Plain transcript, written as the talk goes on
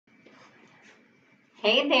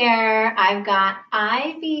Hey there, I've got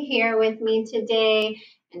Ivy here with me today,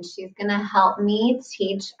 and she's going to help me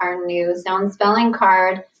teach our new sound spelling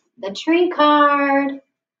card, the tree card.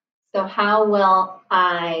 So how will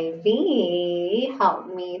Ivy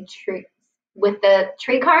help me with the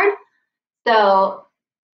tree card? So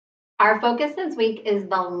our focus this week is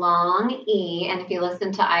the long E, and if you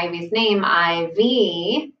listen to Ivy's name,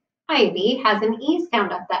 Ivy has an E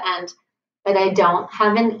sound at the end, but I don't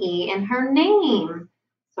have an E in her name.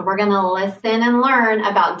 So we're going to listen and learn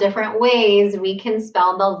about different ways we can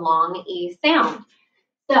spell the long E sound.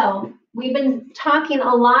 So we've been talking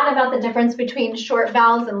a lot about the difference between short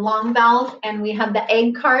vowels and long vowels, and we have the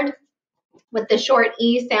egg card with the short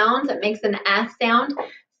E sound. It makes an S sound.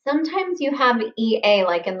 Sometimes you have EA,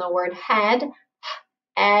 like in the word head,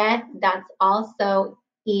 that's also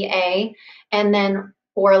EA. And then,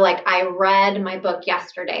 or like I read my book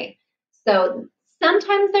yesterday. So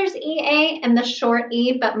sometimes there's EA and the short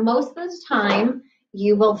E, but most of the time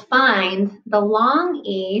you will find the long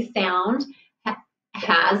E sound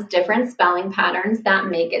has different spelling patterns that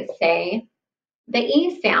make it say the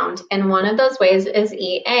E sound. And one of those ways is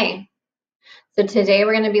EA. So today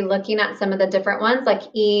we're going to be looking at some of the different ones, like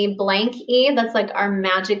E blank E. That's like our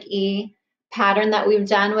magic E pattern that we've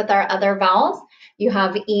done with our other vowels. You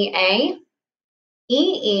have EA,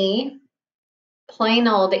 EE, plain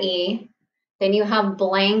old E. Then you have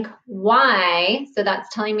blank Y, so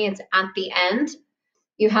that's telling me it's at the end.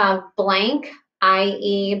 You have blank,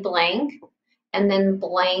 IE blank, and then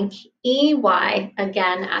blank EY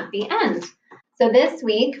again at the end. So this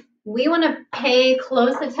week, we want to pay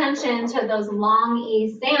close attention to those long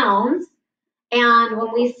E sounds. And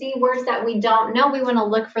when we see words that we don't know, we want to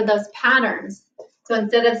look for those patterns. So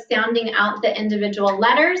instead of sounding out the individual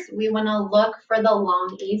letters, we want to look for the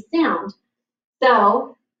long E sound.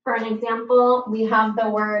 So for an example, we have the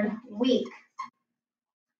word week.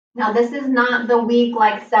 Now this is not the week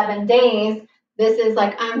like 7 days. This is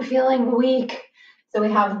like I'm feeling weak. So we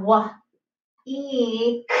have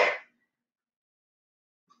eek.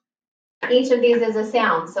 Each of these is a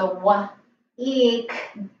sound. So eek,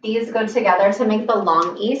 these go together to make the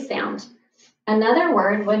long E sound. Another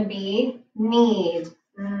word would be need.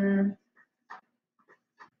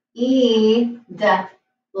 Eed.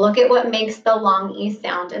 Look at what makes the long E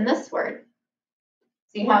sound in this word.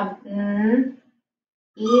 So you have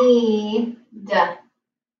eed.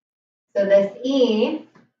 So this E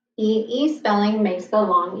spelling makes the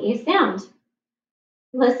long E sound.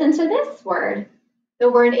 Listen to this word. The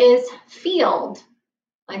word is field.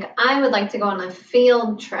 Like I would like to go on a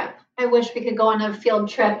field trip. I wish we could go on a field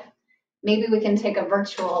trip. Maybe we can take a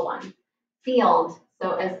virtual one. Field.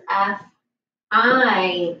 So it's F-I-E-L-D.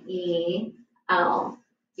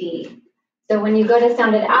 So when you go to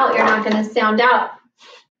sound it out, you're not going to sound out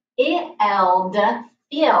field.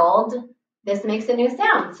 This makes a new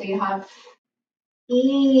sound. So you have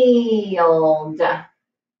yield.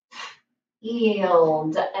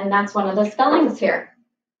 Yield. And that's one of the spellings here.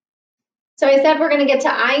 So I said we're going to get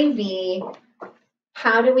to Ivy.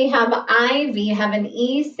 How do we have Ivy have an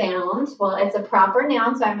E sound? Well, it's a proper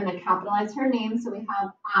noun, so I'm going to capitalize her name. So we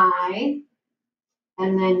have I,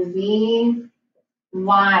 and then V,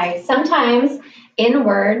 Y. Sometimes in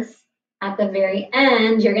words at the very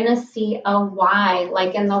end, you're going to see a Y,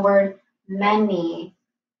 like in the word many.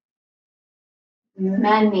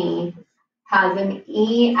 Many has an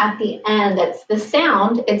E at the end. It's the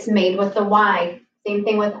sound. It's made with the Y. Same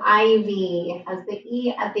thing with Ivy, has the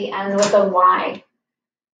E at the end with a Y.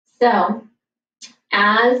 So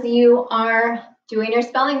as you are doing your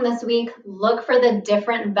spelling this week, look for the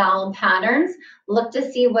different vowel patterns. Look to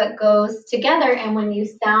see what goes together. And when you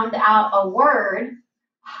sound out a word,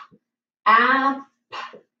 happya,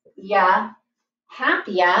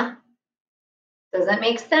 does that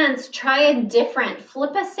make sense? Try a different,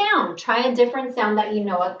 flip a sound. Try a different sound that you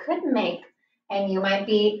know it could make. And you might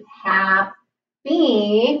be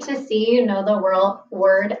happy to see you know the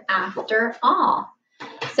word after all.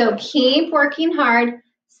 So keep working hard,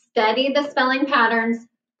 study the spelling patterns,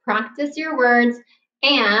 practice your words,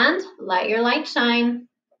 and let your light shine.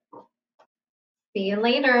 See you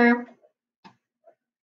later.